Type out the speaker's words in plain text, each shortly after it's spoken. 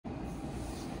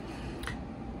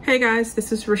Hey guys,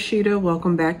 this is Rashida.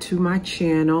 Welcome back to my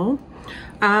channel.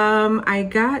 I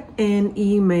got an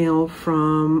email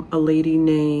from a lady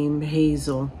named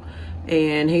Hazel.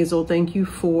 And Hazel, thank you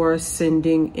for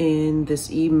sending in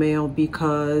this email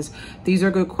because these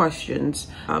are good questions,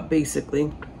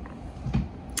 basically.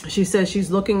 She says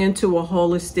she's looking into a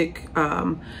holistic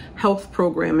health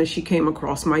program and she came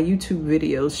across my YouTube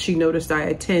videos. She noticed I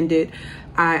attended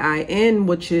IIN,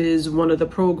 which is one of the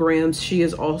programs she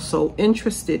is also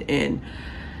interested in.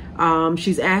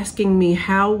 She's asking me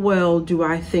how well do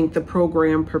I think the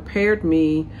program prepared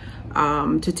me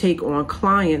to take on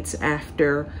clients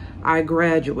after I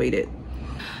graduated.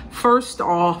 First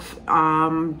off,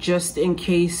 just in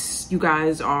case you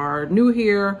guys are new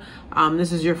here,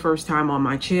 this is your first time on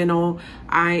my channel.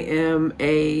 I am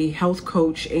a health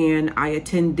coach and I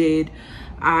attended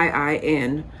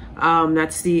IIN.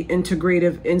 That's the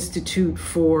Integrative Institute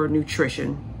for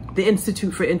Nutrition. The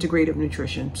Institute for Integrative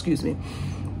Nutrition, excuse me.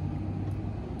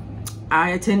 I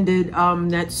attended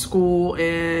that school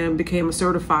and became a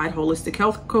certified holistic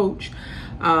health coach.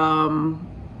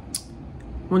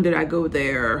 When did I go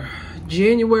there?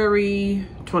 January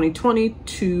 2020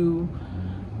 to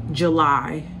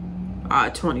July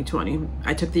 2020.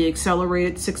 I took the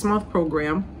accelerated 6-month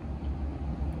program.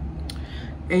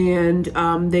 And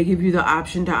they give you the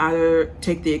option to either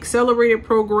take the accelerated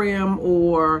program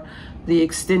or the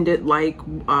extended, like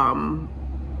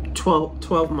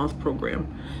 12-month program.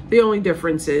 The only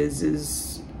difference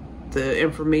is the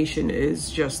information is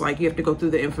just like you have to go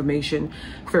through the information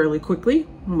fairly quickly,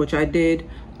 which I did,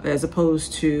 as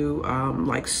opposed to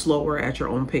like slower at your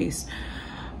own pace.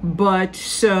 But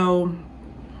so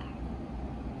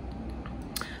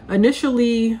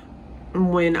initially,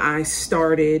 when I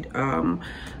started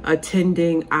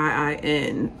attending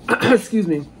IIN, excuse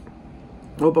me,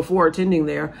 well, before attending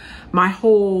there,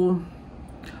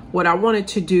 what I wanted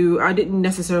to do, I didn't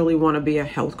necessarily want to be a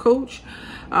health coach.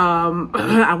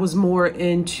 I was more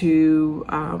into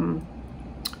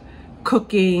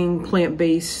cooking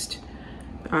plant-based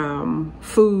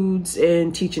foods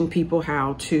and teaching people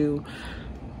how to,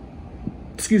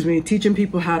 teaching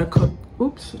people how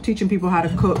to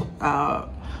cook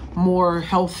more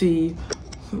healthy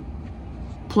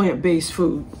plant-based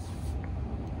food.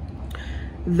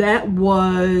 That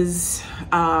was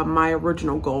my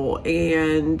original goal,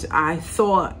 and I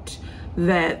thought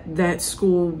that that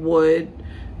school would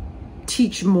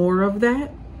teach more of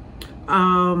that,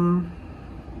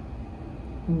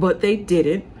 but they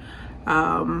didn't.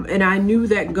 And I knew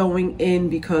that going in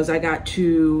because I got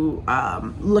to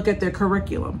look at their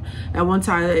curriculum. And once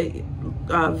I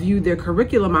viewed their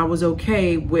curriculum, I was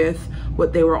okay with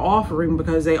what they were offering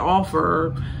because they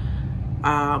offer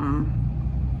a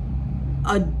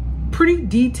pretty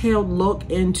detailed look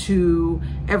into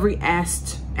every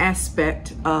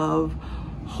aspect of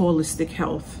holistic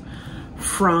health,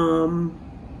 from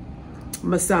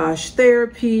massage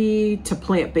therapy to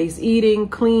plant-based eating,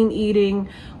 clean eating.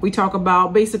 We talk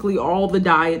about basically all the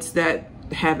diets that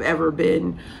have ever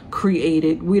been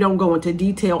created. We don't go into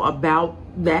detail about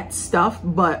that stuff,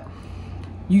 but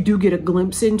you do get a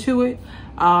glimpse into it.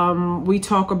 We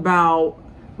talk about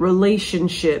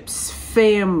relationships,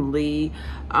 family,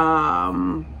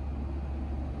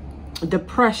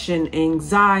 depression,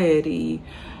 anxiety,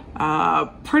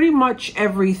 pretty much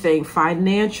everything,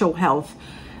 financial health,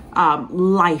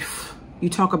 life. You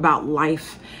talk about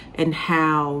life and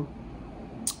how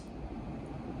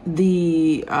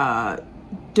the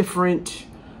different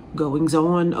goings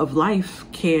on of life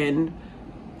can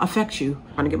affect you.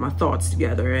 I'm trying to get my thoughts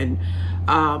together, and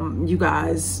you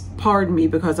guys pardon me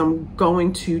because I'm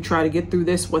going to try to get through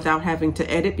this without having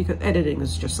to edit, because editing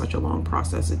is just such a long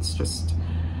process. It's just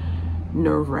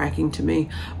nerve-wracking to me,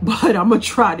 but I'm gonna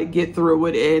try to get through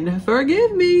it, and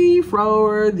forgive me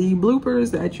for the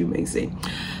bloopers that you may see.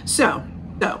 So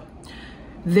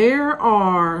there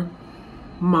are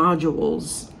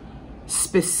modules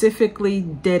specifically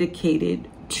dedicated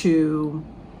to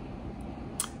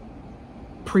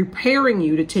preparing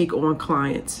you to take on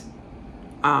clients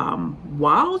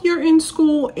while you're in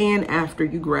school and after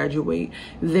you graduate.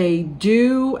 They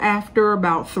do, after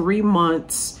about 3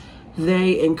 months,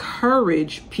 they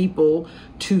encourage people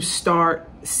to start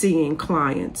seeing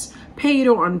clients, paid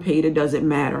or unpaid, it doesn't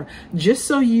matter, just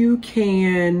so you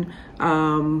can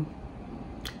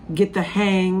get the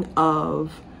hang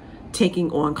of taking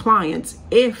on clients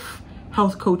if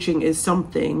health coaching is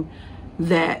something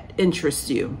that interests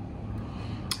you.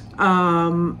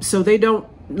 So they don't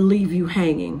leave you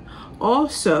hanging.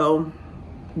 Also,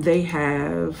 they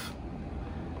have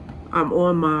I'm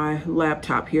on my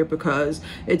laptop here because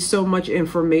it's so much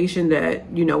information that,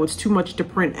 you know, it's too much to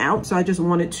print out. So I just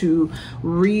wanted to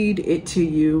read it to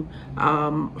you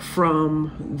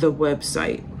from the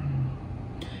website.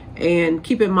 And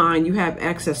keep in mind, you have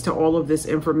access to all of this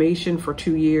information for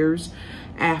 2 years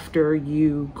after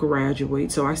you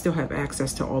graduate. So I still have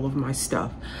access to all of my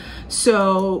stuff.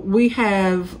 So we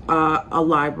have a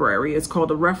library. It's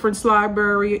called a reference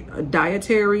library, a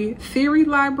dietary theory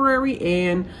library,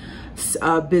 and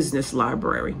a business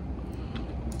library.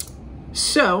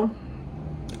 So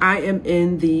I am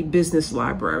in the business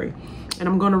library, and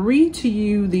I'm going to read to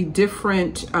you the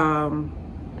different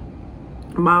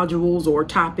modules or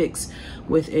topics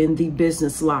within the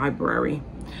business library.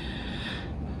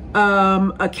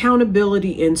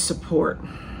 Accountability and support.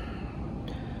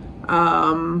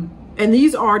 And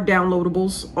these are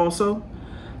downloadables also.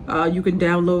 You can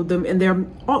download them, and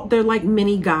they're like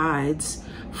mini guides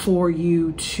for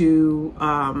you to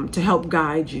help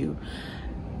guide you.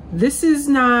 This is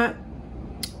not,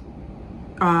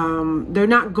 they're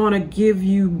not going to give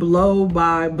you blow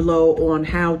by blow on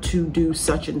how to do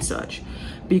such and such,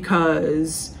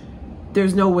 because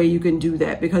there's no way you can do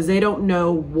that, because they don't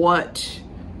know what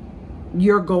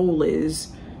your goal is.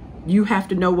 You have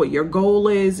to know what your goal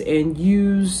is and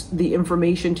use the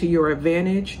information to your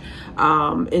advantage,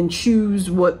 and choose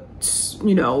what's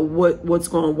going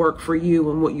to work for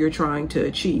you and what you're trying to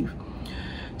achieve.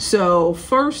 So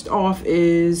first off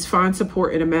is find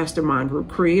support in a mastermind group.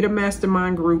 Create a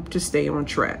mastermind group to stay on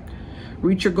track.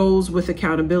 Reach your goals with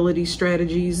accountability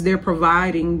strategies. They're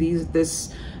providing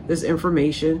this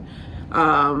information,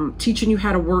 teaching you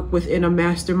how to work within a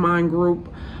mastermind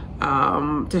group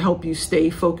to help you stay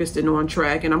focused and on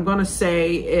track. And I'm going to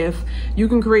say, if you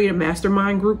can create a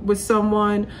mastermind group with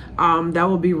someone, that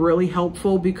will be really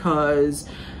helpful, because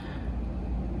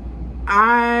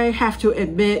I have to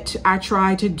admit, I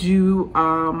try to do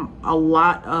a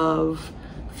lot of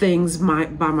things by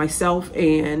myself,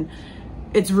 and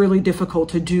it's really difficult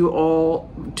to do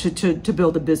to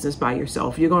build a business by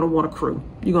yourself. You're going to want a crew.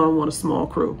 You're going to want a small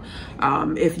crew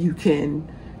if you can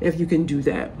do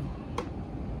that.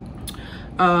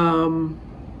 Time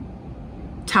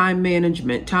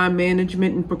management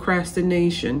and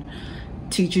procrastination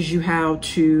teaches you how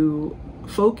to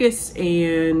focus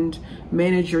and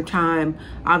manage your time.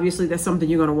 Obviously, that's something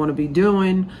you're going to want to be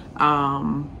doing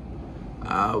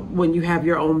when you have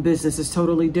your own business. It's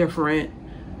totally different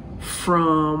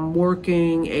from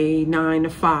working a 9 to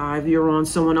 5. You're on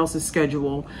someone else's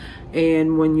schedule,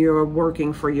 and when you're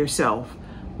working for yourself.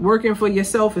 Working for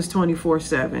yourself is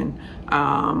 24/7.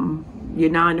 Your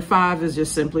 9 to 5 is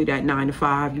just simply that 9 to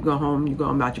 5. You go home, you go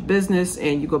about your business,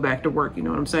 and you go back to work. You know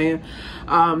what I'm saying?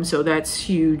 So that's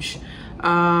huge.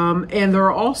 And there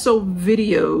are also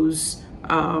videos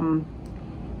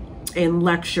and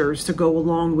lectures to go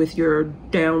along with your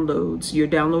downloads, your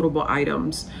downloadable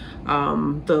items,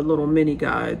 the little mini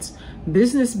guides.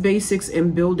 Business basics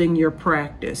and building your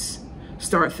practice.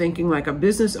 Start thinking like a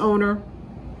business owner.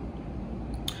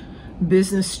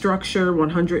 Business structure,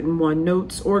 101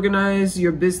 notes. Organize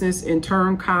your business and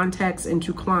turn contacts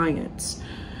into clients.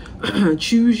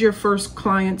 Choose your first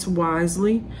clients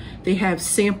wisely. They have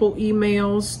sample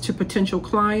emails to potential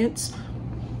clients.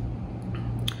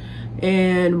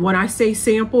 And when I say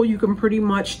sample, you can pretty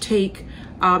much take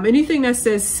anything that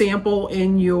says sample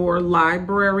in your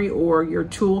library or your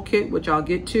toolkit, which I'll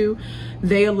get to.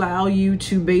 They allow you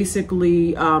to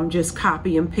basically just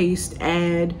copy and paste,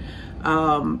 add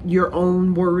your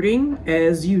own wording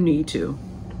as you need to.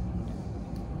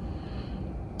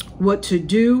 What to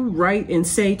do, write, and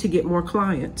say to get more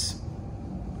clients.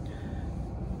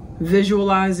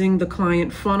 Visualizing the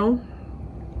client funnel.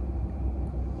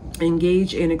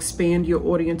 Engage and expand your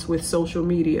audience with social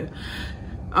media.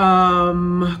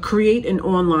 Create an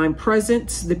online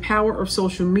presence. The power of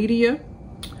social media.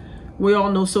 We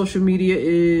all know social media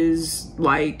is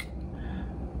like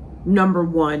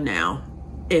 #1 now,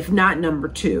 if not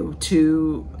 #2,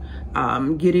 to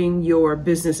getting your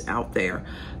business out there.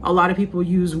 A lot of people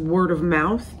use word of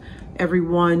mouth.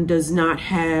 Everyone does not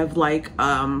have like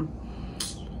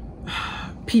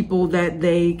people that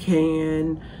they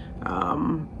can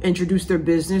introduce their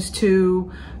business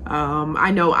to.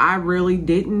 I know I really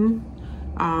didn't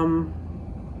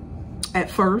at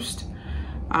first.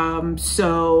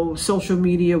 So social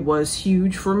media was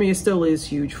huge for me. It still is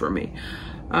huge for me.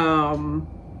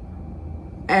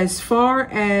 As far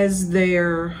as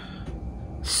their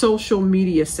social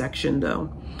media section though,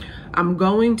 I'm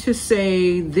going to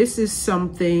say this is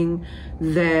something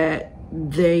that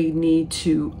they need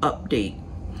to update.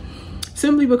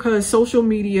 Simply because social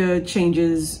media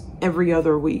changes every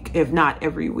other week, if not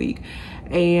every week.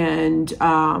 And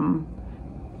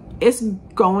it's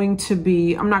going to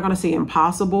be, I'm not going to say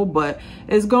impossible, but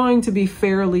it's going to be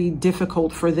fairly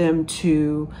difficult for them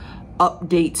to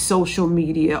update social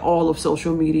media, all of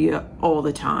social media all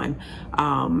the time,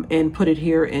 and put it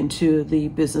here into the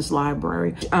business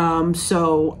library.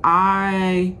 So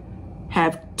I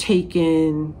have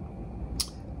gotten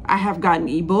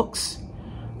ebooks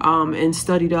and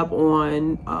studied up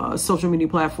on social media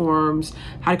platforms,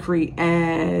 how to create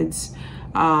ads,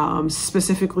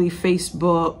 specifically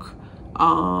Facebook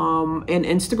and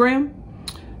Instagram.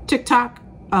 TikTok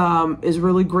is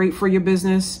really great for your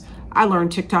business. I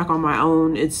learned TikTok on my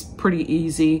own. It's pretty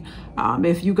easy.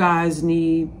 If you guys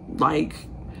need, like,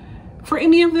 for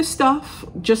any of this stuff,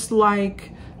 just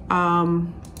like,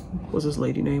 what's this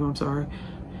lady name? I'm sorry.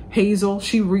 Hazel,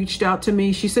 she reached out to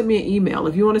me. She sent me an email.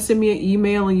 If you want to send me an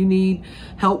email and you need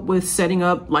help with setting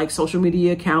up like social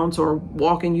media accounts or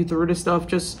walking you through the stuff,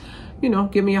 just, you know,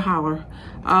 give me a holler.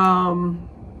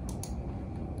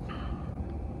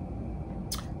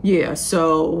 Yeah,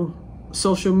 so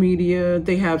social media,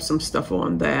 they have some stuff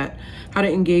on that. How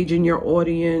to engage in your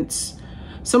audience.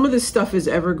 Some of this stuff is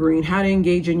evergreen. How to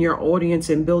engage in your audience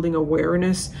and building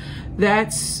awareness.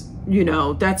 That's, you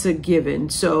know, that's a given.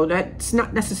 So that's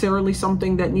not necessarily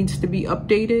something that needs to be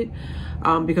updated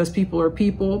because people are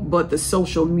people, but the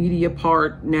social media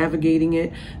part, navigating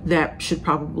it, that should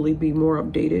probably be more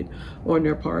updated on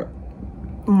their part.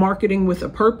 Marketing with a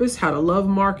purpose, how to love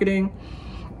marketing.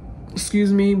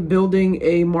 Excuse me, building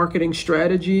a marketing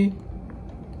strategy.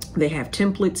 They have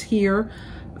templates here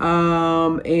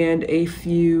and a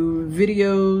few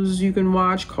videos you can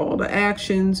watch, call to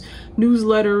actions,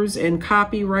 newsletters and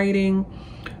copywriting,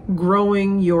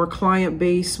 growing your client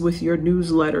base with your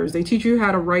newsletters. They teach you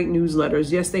how to write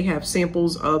newsletters. Yes, they have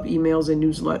samples of emails and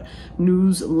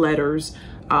newsletters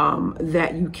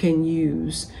that you can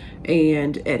use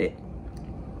and edit.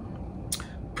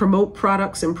 Promote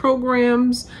products and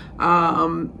programs.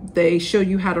 They show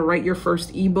you how to write your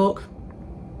first ebook.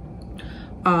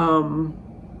 Let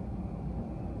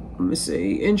me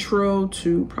see, intro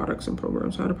to products and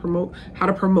programs, how to promote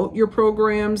your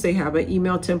programs. They have an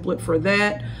email template for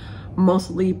that.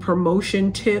 Monthly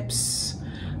promotion tips,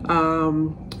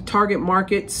 target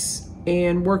markets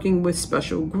and working with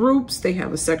special groups. They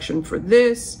have a section for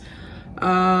this.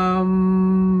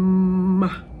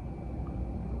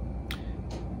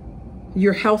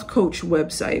 Your health coach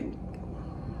website.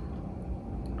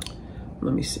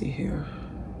 Let me see here.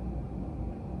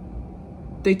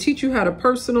 They teach you how to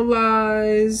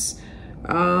personalize,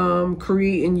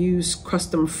 create and use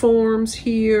custom forms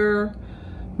here,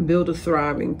 build a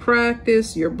thriving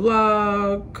practice, your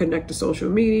blog, connect to social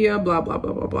media, blah, blah,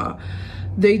 blah, blah, blah.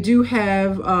 They do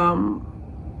have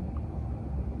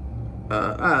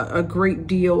a great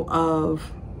deal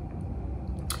of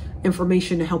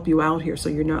information to help you out here so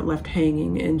you're not left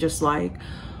hanging and just like,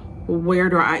 where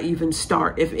do I even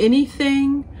start? If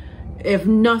anything, if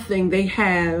nothing, they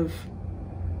have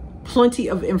plenty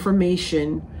of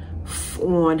information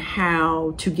on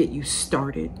how to get you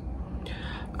started.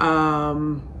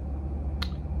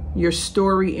 Your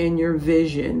story and your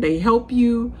vision. They help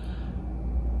you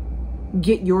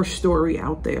get your story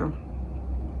out there.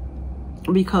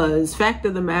 Because fact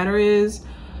of the matter is,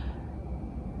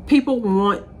 people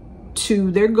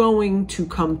they're going to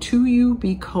come to you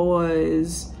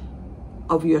because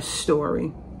of your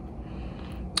story.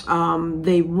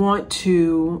 They want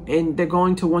to, and they're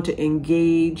going to want to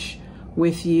engage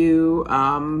with you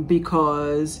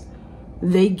because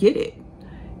they get it.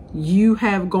 You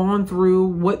have gone through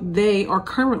what they are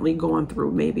currently going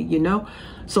through, maybe, you know?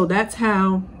 So that's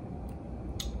how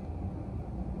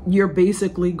you're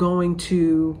basically going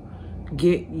to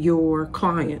get your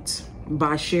clients,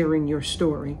 by sharing your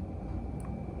story.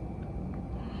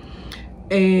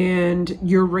 And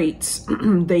your rates,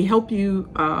 they help you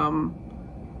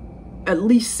at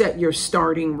least set your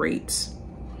starting rates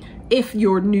if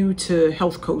you're new to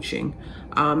health coaching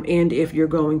and if you're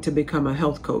going to become a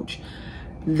health coach.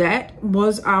 That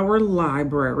was our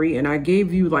library, and I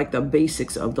gave you like the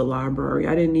basics of the library.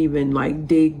 I didn't even like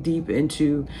dig deep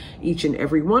into each and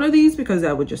every one of these because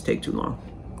that would just take too long.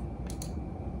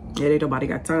 Yeah, ain't nobody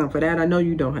got time for that. I know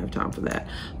you don't have time for that.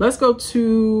 Let's go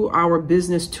to our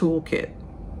business toolkit.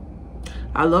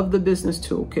 I love the business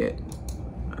toolkit.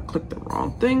 I clicked the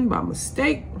wrong thing by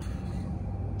mistake.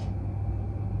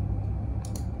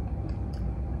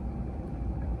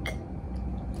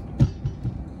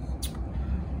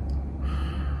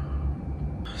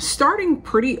 Starting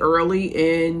pretty early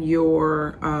in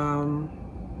your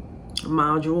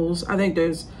modules. I think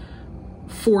there's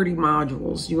 40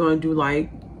 modules. You want to do like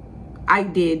I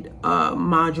did a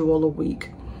module a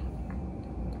week.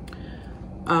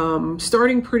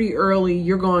 Starting pretty early,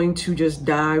 you're going to just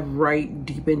dive right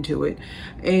deep into it.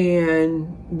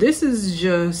 And this is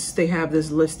just, they have this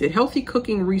listed, healthy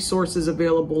cooking resources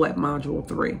available at module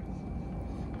 3.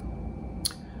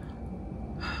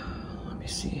 Let me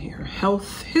see here.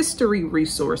 Health history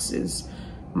resources,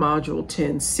 module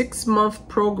 10. 6-month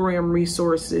program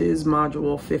resources,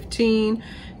 module 15.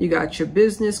 You got your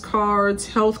business cards,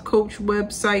 health coach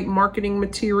website, marketing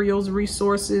materials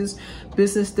resources,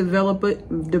 business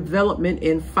development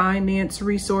and finance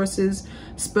resources,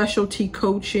 specialty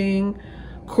coaching,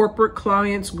 corporate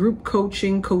clients, group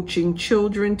coaching, coaching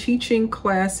children, teaching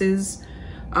classes,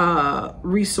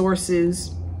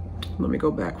 resources. Let me go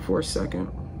back for a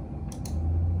second.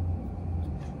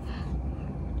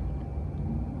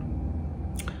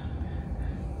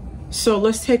 So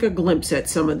let's take a glimpse at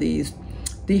some of these.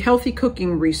 The healthy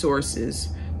cooking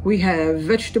resources. We have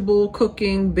vegetable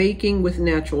cooking, baking with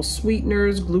natural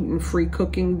sweeteners, gluten-free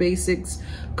cooking basics,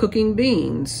 cooking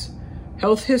beans,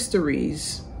 health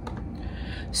histories.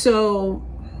 So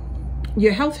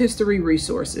your health history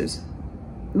resources.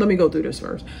 Let me go through this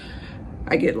first.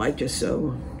 I get like just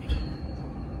so,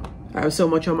 I have so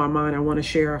much on my mind I want to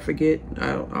share. I forget.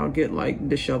 I'll get like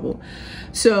disheveled.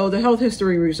 So the health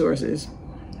history resources.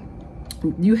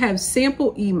 You have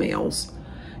sample emails.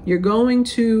 You're going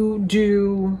to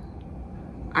do,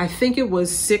 I think it was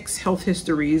 6 health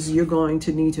histories you're going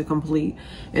to need to complete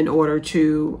in order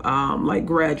to like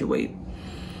graduate.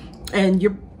 And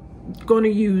you're going to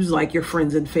use like your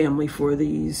friends and family for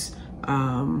these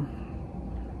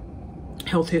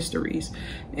health histories.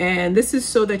 And this is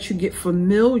so that you get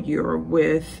familiar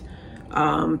with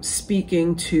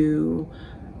speaking to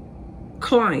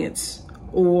clients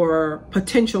or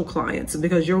potential clients,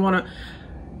 because you want to,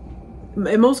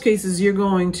 in most cases, you're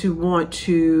going to want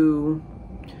to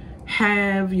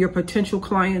have your potential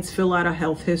clients fill out a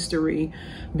health history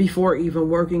before even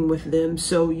working with them,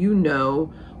 so you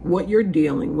know what you're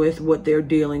dealing with, what they're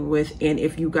dealing with, and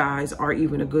if you guys are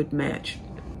even a good match.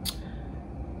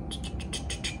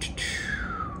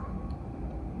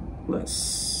 Let's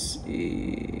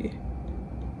see.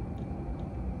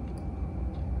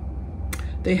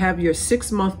 They have your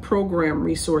 6-month program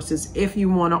resources if you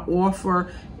want to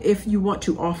offer a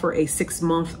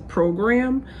 6-month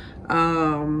program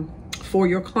for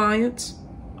your clients.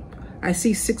 I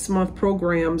see 6-month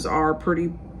programs are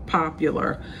pretty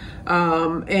popular.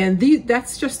 And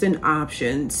that's just an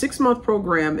option. 6-month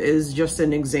program is just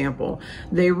an example.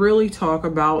 They really talk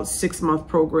about 6-month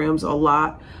programs a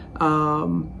lot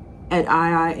at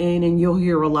IIN, and you'll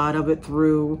hear a lot of it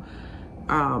through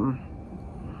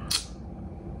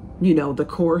you know, the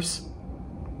course,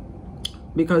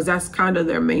 because that's kind of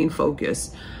their main focus.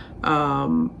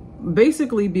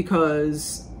 Basically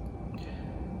because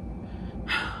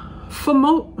for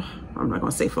most, I'm not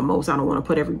going to say for most, I don't want to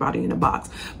put everybody in a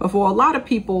box, but for a lot of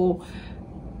people,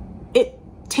 it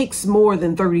takes more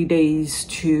than 30 days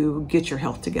to get your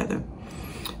health together,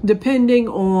 depending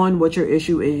on what your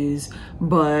issue is.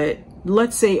 But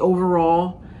let's say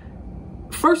overall,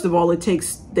 first of all,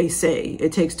 they say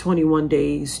it takes 21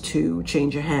 days to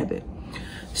change a habit.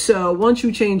 So once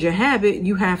you change a habit,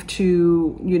 you have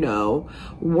to, you know,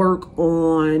 work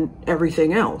on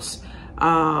everything else.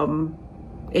 And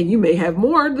you may have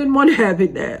more than one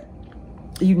habit that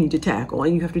you need to tackle,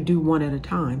 and you have to do one at a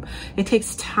time. It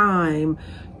takes time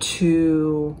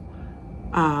to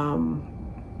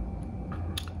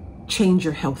change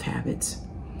your health habits.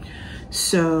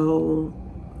 So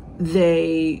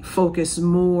they focus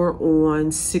more on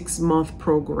 6-month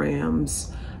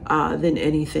programs than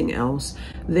anything else.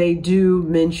 They do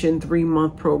mention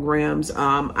 3-month programs.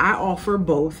 I offer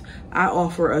both. I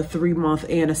offer a 3-month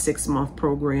and a 6-month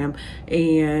program,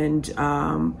 and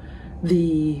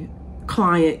the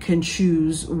client can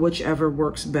choose whichever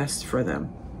works best for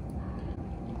them.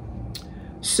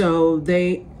 So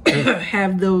they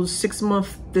have those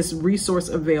 6-month, this resource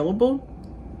available,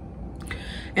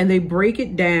 and they break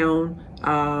it down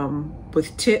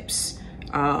with tips.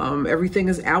 Everything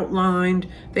is outlined.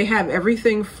 They have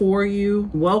everything for you.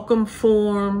 Welcome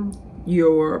form,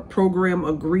 your program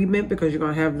agreement, because you're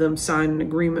going to have them sign an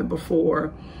agreement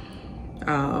before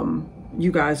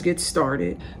you guys get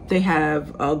started. They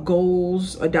have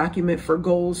goals, a document for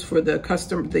goals for the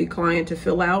client to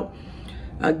fill out.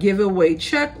 A giveaway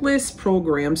checklist,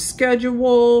 program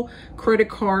schedule, credit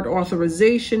card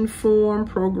authorization form,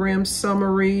 program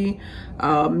summary,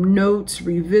 notes,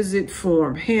 revisit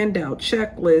form, handout,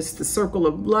 checklist, the circle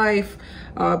of life,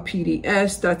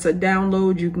 PDS, that's a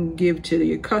download you can give to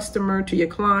your customer, to your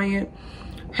client,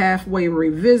 halfway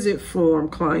revisit form,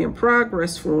 client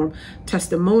progress form,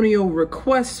 testimonial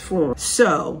request form.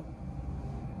 So,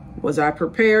 was I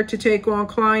prepared to take on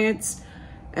clients?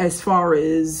 As far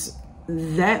as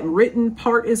that written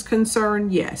part is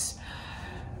concerned, yes.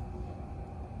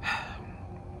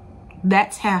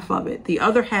 That's half of it. The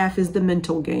other half is the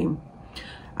mental game.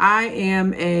 I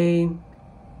am a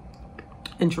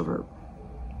introvert.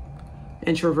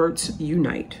 Introverts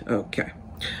unite. Okay.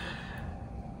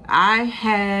 I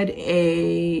had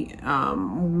a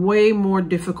way more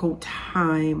difficult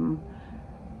time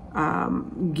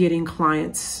getting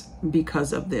clients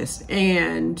because of this.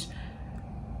 And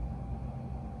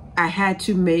I had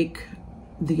to make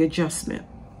the adjustment.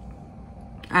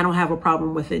 I don't have a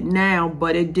problem with it now,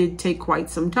 but it did take quite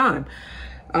some time.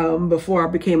 Before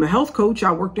I became a health coach,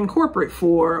 I worked in corporate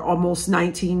for almost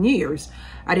 19 years.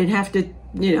 I didn't have to,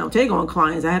 take on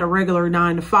clients. I had a regular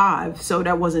 9 to 5, so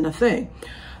that wasn't a thing.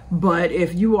 But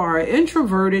if you are an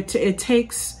introvert, it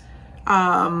takes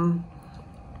some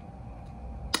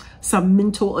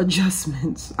mental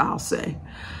adjustments, I'll say.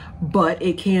 But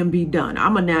it can be done.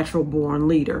 I'm a natural born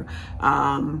leader.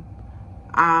 I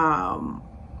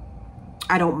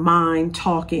don't mind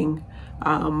talking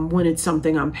when it's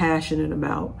something I'm passionate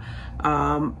about.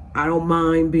 I don't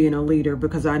mind being a leader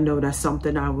because I know that's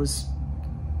something I was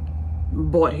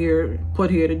put here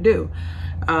to do.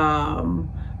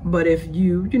 But if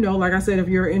you like I said, if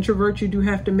you're an introvert, you do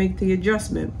have to make the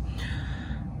adjustment.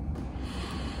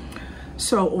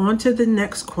 So on to the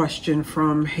next question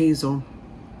from Hazel.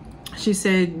 She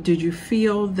said, did you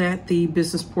feel that the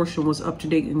business portion was up to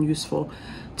date and useful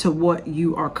to what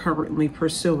you are currently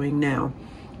pursuing now?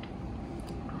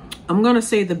 I'm going to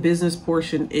say the business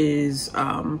portion is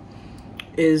up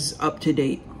to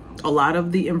date. A lot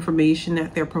of the information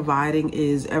that they're providing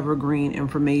is evergreen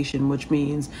information, which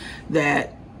means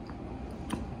that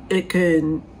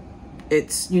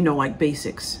it's like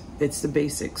basics. It's the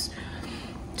basics.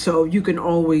 So you can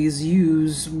always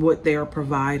use what they're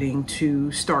providing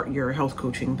to start your health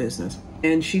coaching business.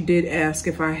 And she did ask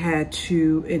if I had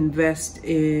to invest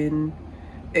in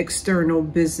external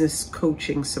business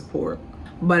coaching support,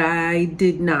 but I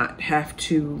did not have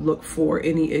to look for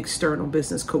any external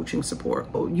business coaching support.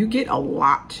 You get a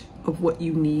lot of what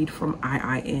you need from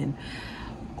IIN.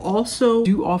 Also,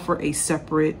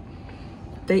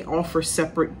 they offer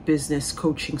separate business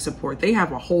coaching support. They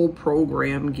have a whole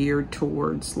program geared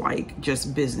towards like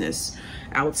just business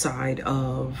outside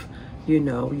of,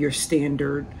 your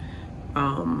standard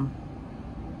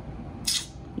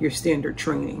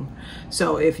training.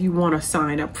 So if you want to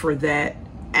sign up for that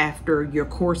after your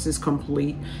course is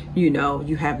complete, you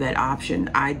have that option.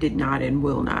 I did not and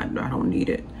will not. I don't need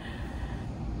it.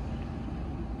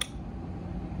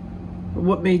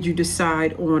 What made you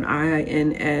decide on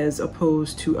IIN as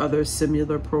opposed to other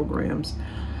similar programs?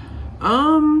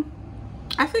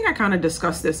 I think I kind of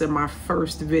discussed this in my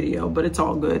first video, but it's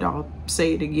all good. I'll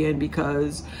say it again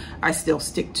because I still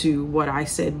stick to what I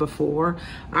said before.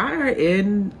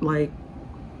 IIN,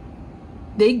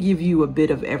 they give you a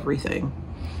bit of everything.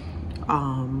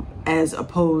 As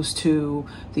opposed to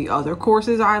the other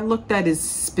courses I looked at is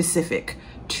specific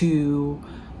to,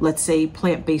 let's say,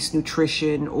 plant-based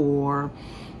nutrition or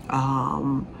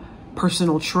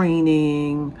personal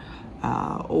training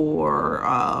or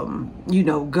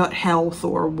gut health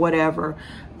or whatever.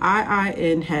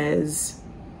 IIN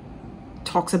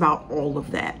talks about all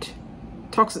of that.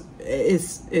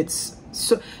 It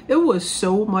was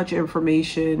so much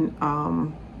information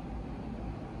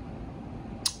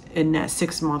in that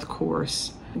 6-month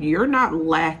course. You're not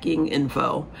lacking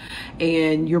info,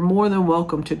 and you're more than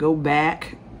welcome to go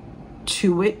back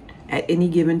to it at any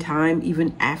given time,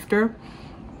 even after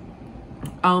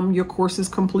your course is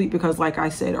complete, because like I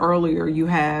said earlier, you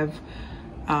have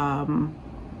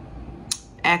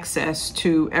access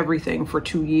to everything for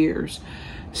 2 years.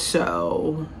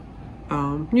 So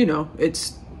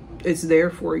it's there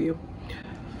for you.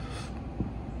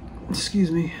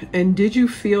 Excuse me. And did you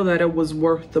feel that it was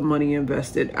worth the money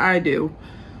invested? I do.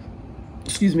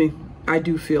 Excuse me. I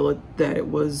do feel that it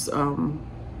was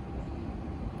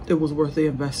worth the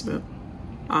investment.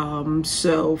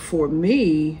 So for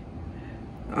me,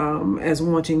 as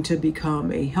wanting to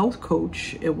become a health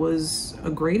coach, it was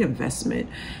a great investment.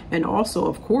 And also,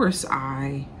 of course,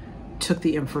 I took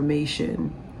the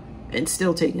information and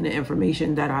still taking the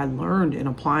information that I learned and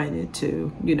applying it to,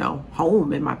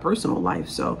 home in my personal life.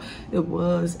 So it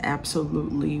was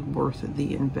absolutely worth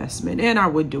the investment, and I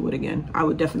would do it again. I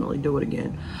would definitely do it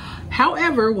again.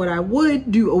 However, what I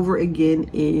would do over again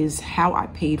is how I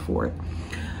paid for it.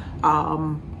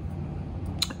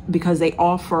 Because they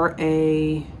offer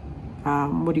a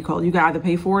what do you call it? You can either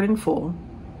pay for it in full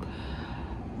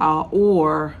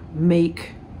or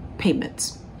make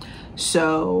payments.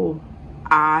 So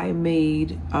I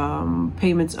made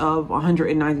payments of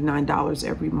 $199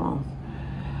 every month.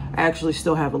 I actually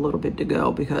still have a little bit to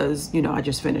go because, you know, I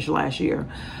just finished last year.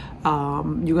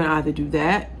 You can either do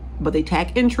that, but they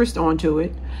tack interest onto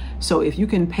it. So if you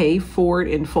can pay for it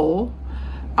in full,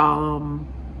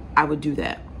 I would do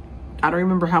that. I don't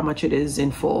remember how much it is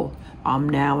in full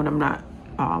now, and I'm not,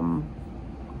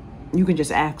 you can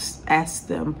just ask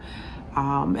them.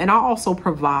 And I'll also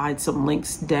provide some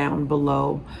links down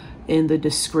below in the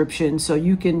description, so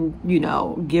you can, you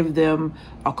know, give them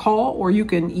a call or you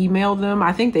can email them.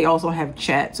 I think they also have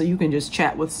chat, so you can just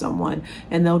chat with someone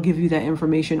and they'll give you that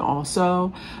information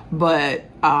also. But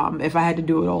if I had to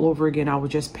do it all over again, I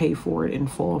would just pay for it in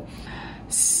full.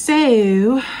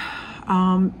 So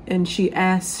and she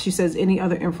says any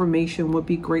other information would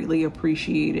be greatly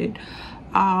appreciated.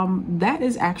 That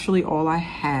is actually all I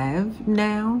have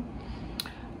now.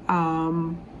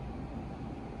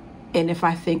 And if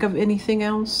I think of anything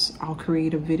else, I'll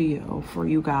create a video for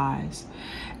you guys.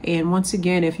 And once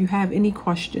again, if you have any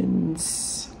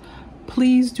questions,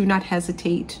 please do not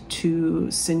hesitate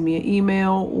to send me an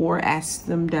email or ask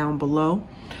them down below.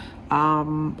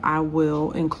 I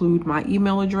will include my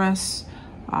email address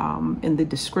in the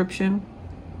description,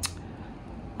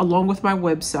 along with my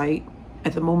website.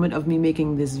 At the moment of me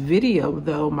making this video,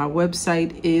 though, my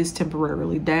website is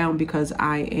temporarily down because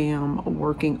I am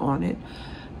working on it.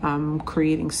 I'm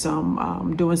creating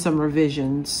some, doing some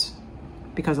revisions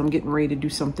because I'm getting ready to do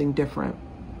something different.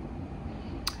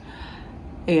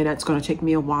 And that's going to take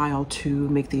me a while to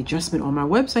make the adjustment on my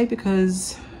website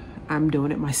because I'm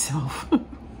doing it myself.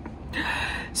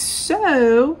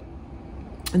 So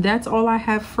that's all I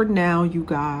have for now, you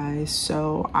guys.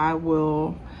 So I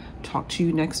will talk to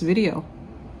you next video.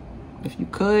 If you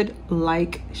could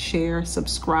like, share,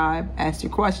 subscribe, ask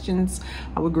your questions,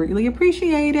 I would greatly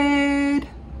appreciate it.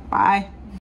 Bye.